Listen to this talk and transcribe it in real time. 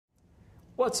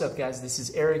What's up, guys? This is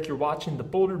Eric. You're watching The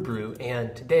Boulder Brew,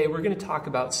 and today we're going to talk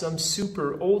about some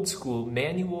super old school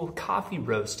manual coffee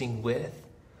roasting with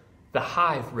the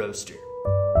Hive roaster.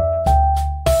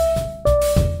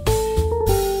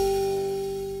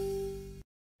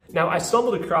 Now, I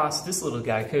stumbled across this little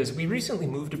guy because we recently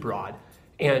moved abroad,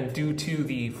 and due to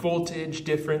the voltage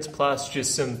difference plus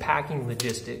just some packing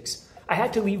logistics, I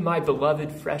had to leave my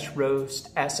beloved Fresh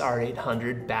Roast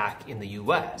SR800 back in the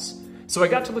US. So I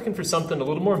got to looking for something a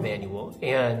little more manual,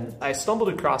 and I stumbled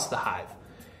across the Hive.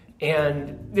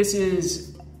 And this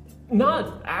is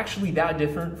not actually that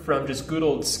different from just good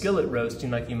old skillet roasting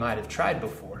like you might have tried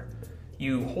before.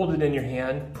 You hold it in your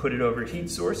hand, put it over a heat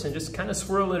source, and just kind of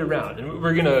swirl it around. And I'm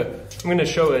gonna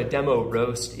show a demo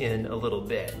roast in a little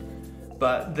bit.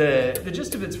 But the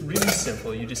gist of it's really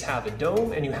simple. You just have a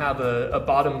dome and you have a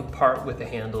bottom part with a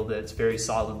handle that's very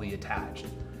solidly attached.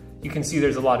 You can see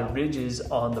there's a lot of ridges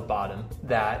on the bottom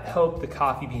that help the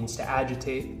coffee beans to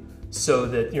agitate so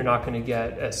that you're not going to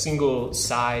get a single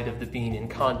side of the bean in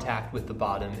contact with the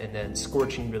bottom and then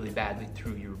scorching really badly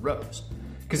through your roast.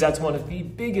 Because that's one of the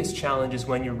biggest challenges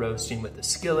when you're roasting with a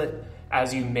skillet,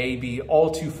 as you may be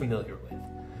all too familiar with.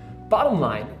 Bottom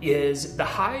line is the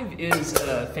Hive is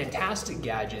a fantastic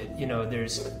gadget. You know,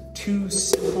 there's two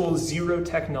simple zero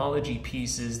technology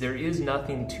pieces. There is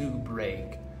nothing to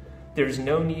break. There's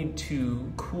no need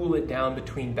to cool it down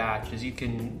between batches. You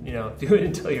can, do it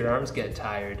until your arms get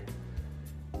tired.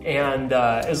 And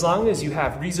as long as you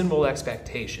have reasonable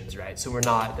expectations, right? So we're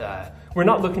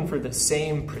not looking for the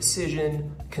same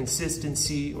precision,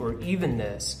 consistency, or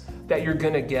evenness that you're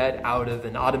gonna get out of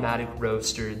an automatic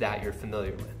roaster that you're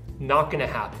familiar with. Not gonna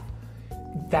happen.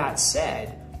 That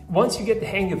said, once you get the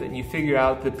hang of it and you figure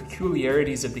out the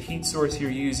peculiarities of the heat source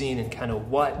you're using and kind of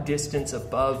what distance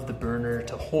above the burner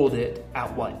to hold it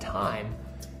at what time,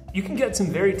 you can get some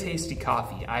very tasty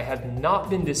coffee. I have not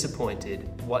been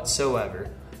disappointed whatsoever.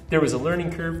 There was a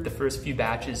learning curve. The first few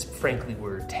batches, frankly,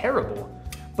 were terrible.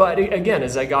 But again,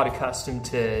 as I got accustomed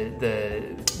to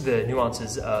the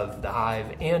nuances of the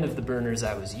Hive and of the burners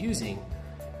I was using,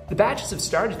 the batches have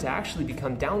started to actually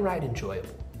become downright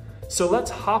enjoyable. So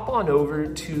let's hop on over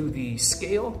to the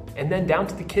scale and then down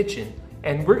to the kitchen,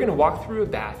 and we're gonna walk through a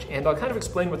batch, and I'll kind of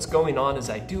explain what's going on as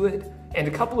I do it and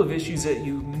a couple of issues that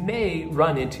you may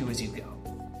run into as you go.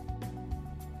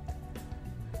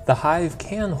 The Hive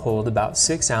can hold about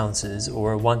 6 ounces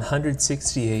or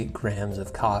 168 grams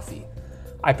of coffee.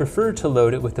 I prefer to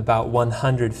load it with about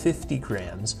 150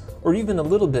 grams or even a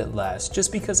little bit less,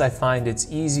 just because I find it's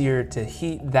easier to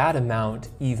heat that amount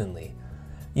evenly.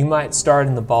 You might start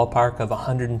in the ballpark of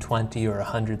 120 or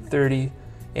 130,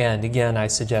 and again, I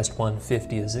suggest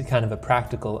 150 as a kind of a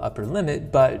practical upper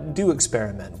limit, but do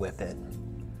experiment with it.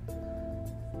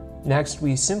 Next,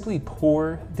 we simply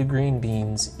pour the green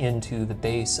beans into the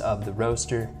base of the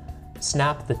roaster,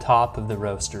 snap the top of the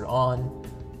roaster on,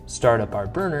 start up our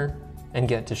burner, and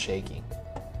get to shaking.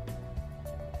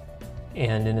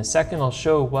 And in a second, I'll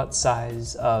show what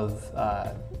size of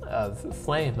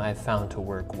flame I've found to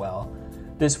work well.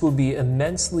 This will be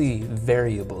immensely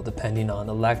variable depending on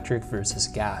electric versus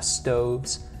gas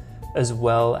stoves, as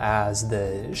well as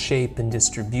the shape and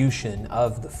distribution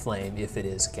of the flame if it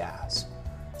is gas.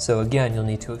 So again, you'll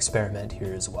need to experiment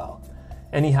here as well.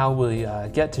 Anyhow, we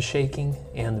get to shaking,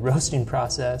 and the roasting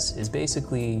process is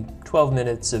basically 12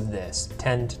 minutes of this,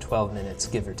 10 to 12 minutes,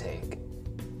 give or take.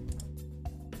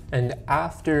 And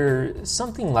after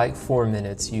something like 4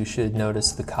 minutes, you should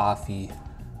notice the coffee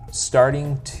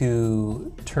starting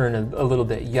to turn a little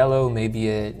bit yellow. Maybe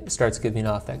it starts giving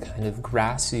off that kind of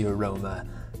grassy aroma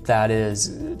that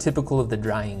is typical of the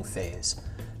drying phase.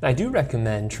 And I do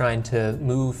recommend trying to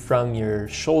move from your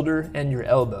shoulder and your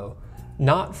elbow,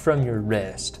 not from your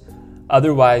wrist.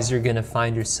 Otherwise, you're going to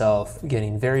find yourself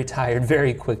getting very tired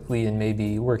very quickly and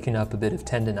maybe working up a bit of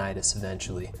tendinitis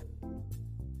eventually.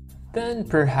 Then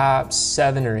perhaps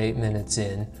 7 or 8 minutes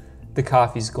in, the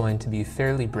coffee's going to be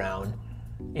fairly brown.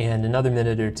 And another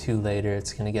minute or two later,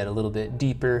 it's going to get a little bit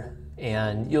deeper,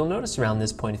 and you'll notice around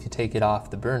this point, if you take it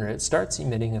off the burner, it starts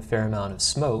emitting a fair amount of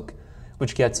smoke,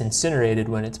 which gets incinerated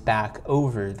when it's back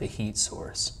over the heat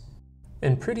source.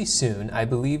 And pretty soon, I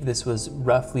believe this was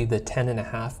roughly the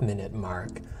 10.5-minute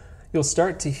mark, you'll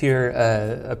start to hear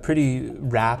a pretty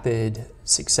rapid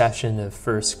succession of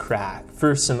first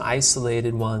some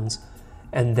isolated ones,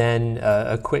 and then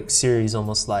a quick series,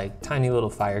 almost like tiny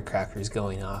little firecrackers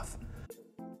going off.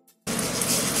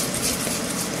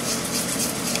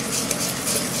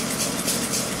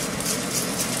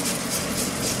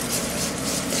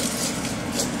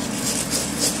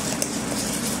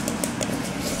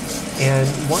 And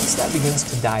once that begins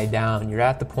to die down, you're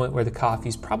at the point where the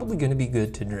coffee's probably going to be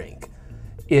good to drink.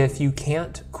 If you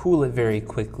can't cool it very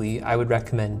quickly, I would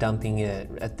recommend dumping it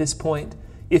at this point.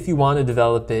 If you want to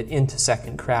develop it into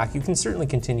second crack, you can certainly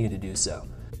continue to do so.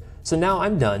 So now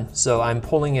I'm done, so I'm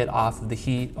pulling it off of the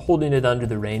heat, holding it under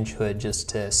the range hood just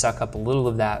to suck up a little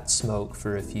of that smoke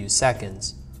for a few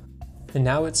seconds. And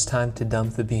now it's time to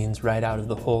dump the beans right out of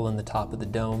the hole in the top of the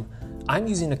dome. I'm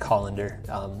using a colander.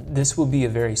 This will be a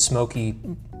very smoky,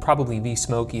 probably the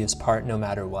smokiest part no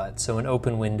matter what, so an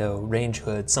open window, range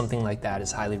hood, something like that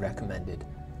is highly recommended.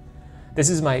 This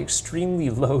is my extremely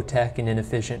low-tech and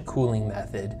inefficient cooling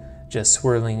method, just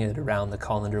swirling it around the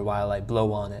colander while I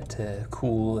blow on it to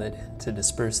cool it and to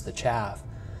disperse the chaff.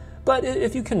 But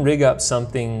if you can rig up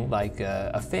something like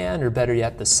a fan, or better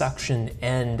yet, the suction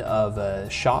end of a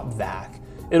shop vac,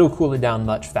 it'll cool it down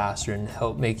much faster and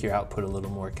help make your output a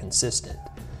little more consistent.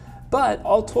 But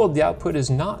all told, the output is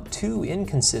not too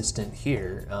inconsistent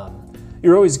here.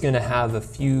 You're always going to have a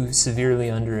few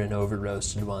severely under and over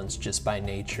roasted ones just by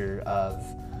nature of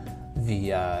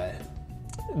the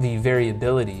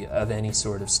variability of any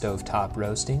sort of stovetop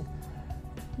roasting.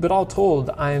 But all told,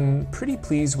 I'm pretty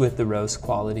pleased with the roast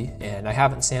quality, and I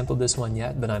haven't sampled this one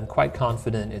yet, but I'm quite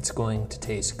confident it's going to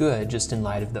taste good just in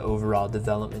light of the overall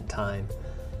development time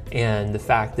and the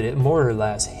fact that it more or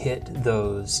less hit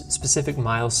those specific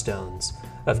milestones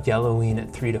of yellowing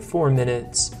at 3 to 4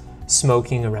 minutes,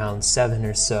 smoking around 7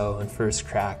 or so, and first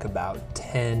crack about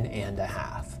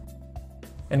 10.5.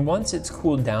 And once it's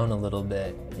cooled down a little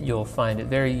bit, you'll find it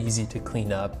very easy to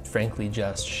clean up. Frankly,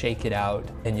 just shake it out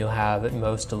and you'll have at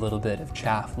most a little bit of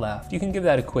chaff left. You can give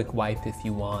that a quick wipe if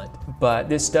you want, but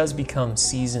this does become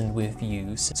seasoned with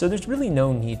use. So there's really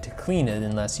no need to clean it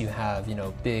unless you have,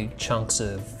 big chunks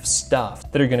of stuff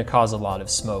that are gonna cause a lot of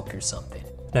smoke or something.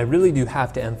 And I really do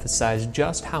have to emphasize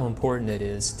just how important it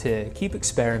is to keep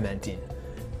experimenting.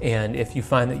 And if you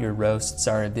find that your roasts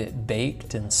are a bit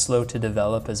baked and slow to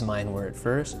develop as mine were at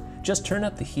first, just turn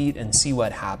up the heat and see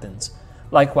what happens.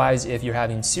 Likewise, if you're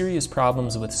having serious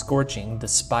problems with scorching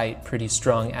despite pretty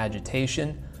strong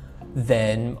agitation,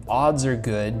 then odds are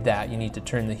good that you need to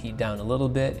turn the heat down a little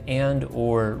bit and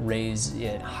or raise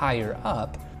it higher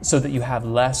up so that you have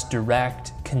less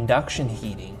direct conduction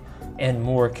heating and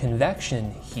more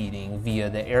convection heating via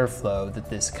the airflow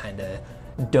that this kind of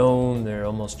dome or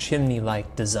almost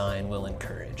chimney-like design will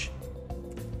encourage.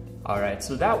 All right,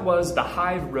 so that was the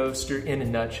Hive roaster in a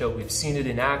nutshell. We've seen it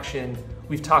in action.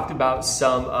 We've talked about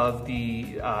some of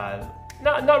the,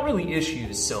 not really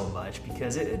issues so much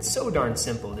because it's so darn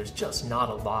simple. There's just not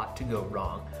a lot to go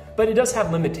wrong, but it does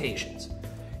have limitations.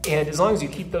 And as long as you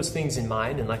keep those things in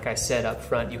mind, and like I said up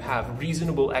front, you have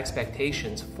reasonable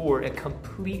expectations for a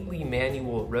completely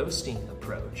manual roasting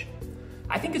approach,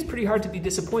 I think it's pretty hard to be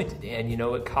disappointed. And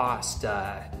it cost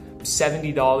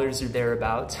 $70 or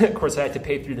thereabouts. Of course, I had to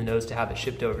pay through the nose to have it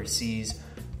shipped overseas.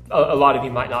 A lot of you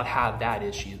might not have that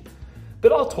issue.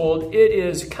 But all told, it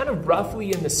is kind of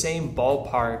roughly in the same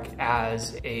ballpark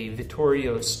as a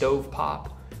Vittorio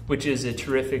Stovepop, which is a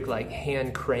terrific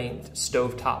hand-cranked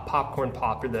stovetop popcorn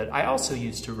popper that I also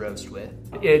used to roast with.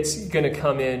 It's gonna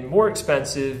come in more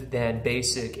expensive than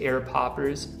basic air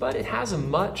poppers, but it has a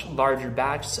much larger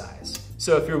batch size.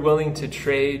 So if you're willing to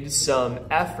trade some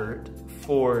effort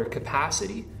for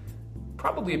capacity,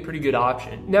 probably a pretty good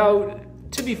option. Now,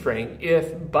 to be frank,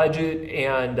 if budget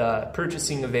and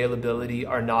purchasing availability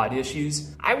are not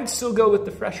issues, I would still go with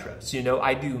the fresh roast.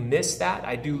 I do miss that.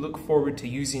 I do look forward to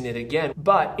using it again.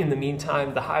 But in the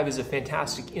meantime, the Hive is a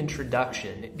fantastic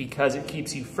introduction because it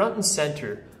keeps you front and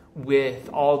center with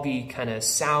all the kind of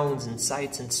sounds and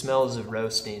sights and smells of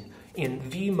roasting in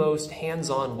the most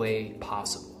hands-on way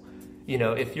possible.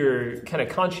 If you're kind of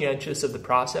conscientious of the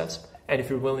process and if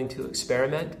you're willing to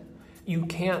experiment, you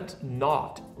can't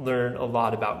not learn a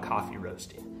lot about coffee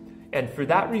roasting. And for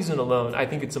that reason alone, I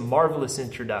think it's a marvelous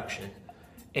introduction.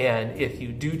 And if you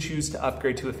do choose to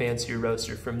upgrade to a fancier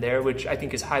roaster from there, which I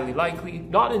think is highly likely,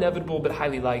 not inevitable, but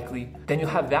highly likely, then you'll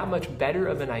have that much better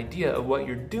of an idea of what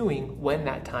you're doing when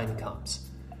that time comes.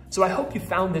 So I hope you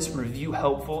found this review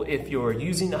helpful. If you're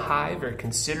using a Hive or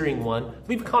considering one,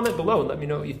 leave a comment below and let me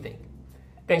know what you think.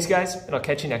 Thanks guys, and I'll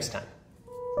catch you next time.